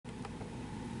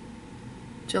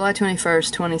July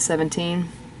 21st, 2017.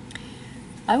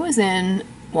 I was in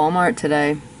Walmart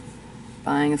today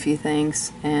buying a few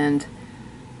things, and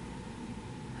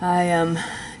I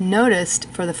noticed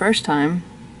for the first time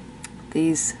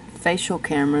these facial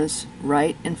cameras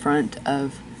right in front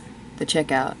of the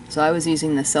checkout. So I was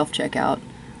using the self-checkout,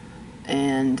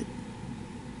 and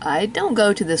I don't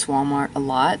go to this Walmart a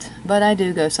lot, but I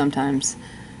do go sometimes,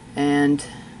 and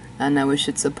I know we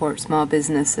should support small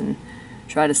business and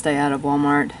try to stay out of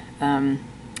Walmart,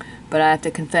 but I have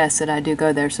to confess that I do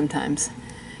go there sometimes.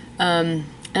 And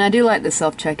I do like the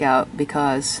self-checkout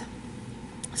because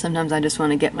sometimes I just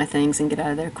want to get my things and get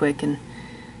out of there quick, and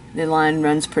the line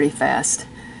runs pretty fast.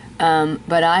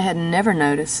 But I had never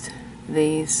noticed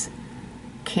these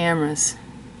cameras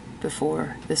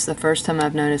before. This is the first time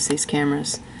I've noticed these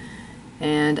cameras.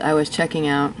 And I was checking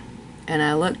out, and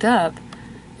I looked up,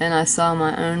 and I saw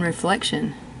my own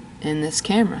reflection in this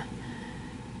camera.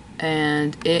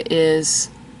 And it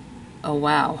is a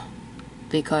wow,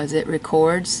 because it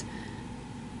records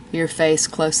your face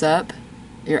close up,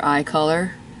 your eye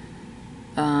color.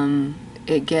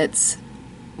 It gets,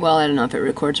 well, I don't know if it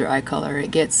records your eye color.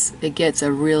 It gets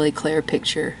a really clear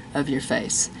picture of your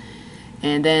face.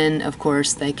 And then, of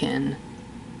course, they can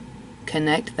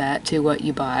connect that to what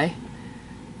you buy,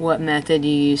 what method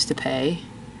you use to pay,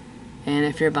 and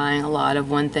if you're buying a lot of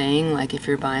one thing, like if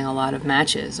you're buying a lot of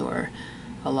matches or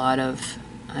a lot of,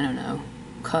 I don't know,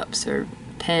 cups or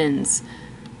pens.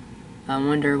 I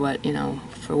wonder what,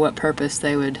 for what purpose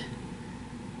they would,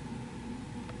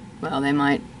 well, they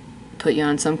might put you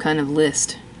on some kind of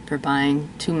list for buying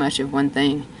too much of one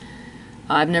thing.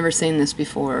 I've never seen this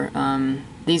before.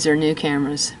 These are new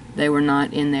cameras. They were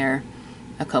not in there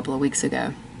a couple of weeks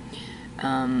ago.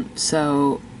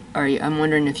 So I'm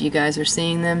wondering if you guys are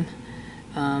seeing them.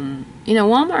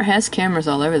 Walmart has cameras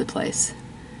all over the place.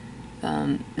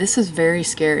 This is very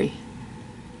scary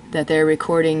that they're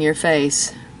recording your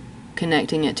face,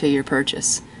 connecting it to your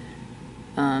purchase.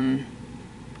 Nothing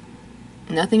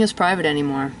is private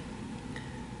anymore,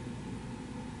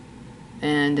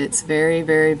 and it's very,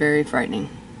 very, very frightening.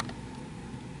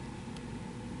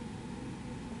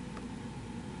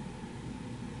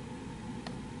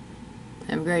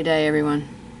 Have a great day, everyone.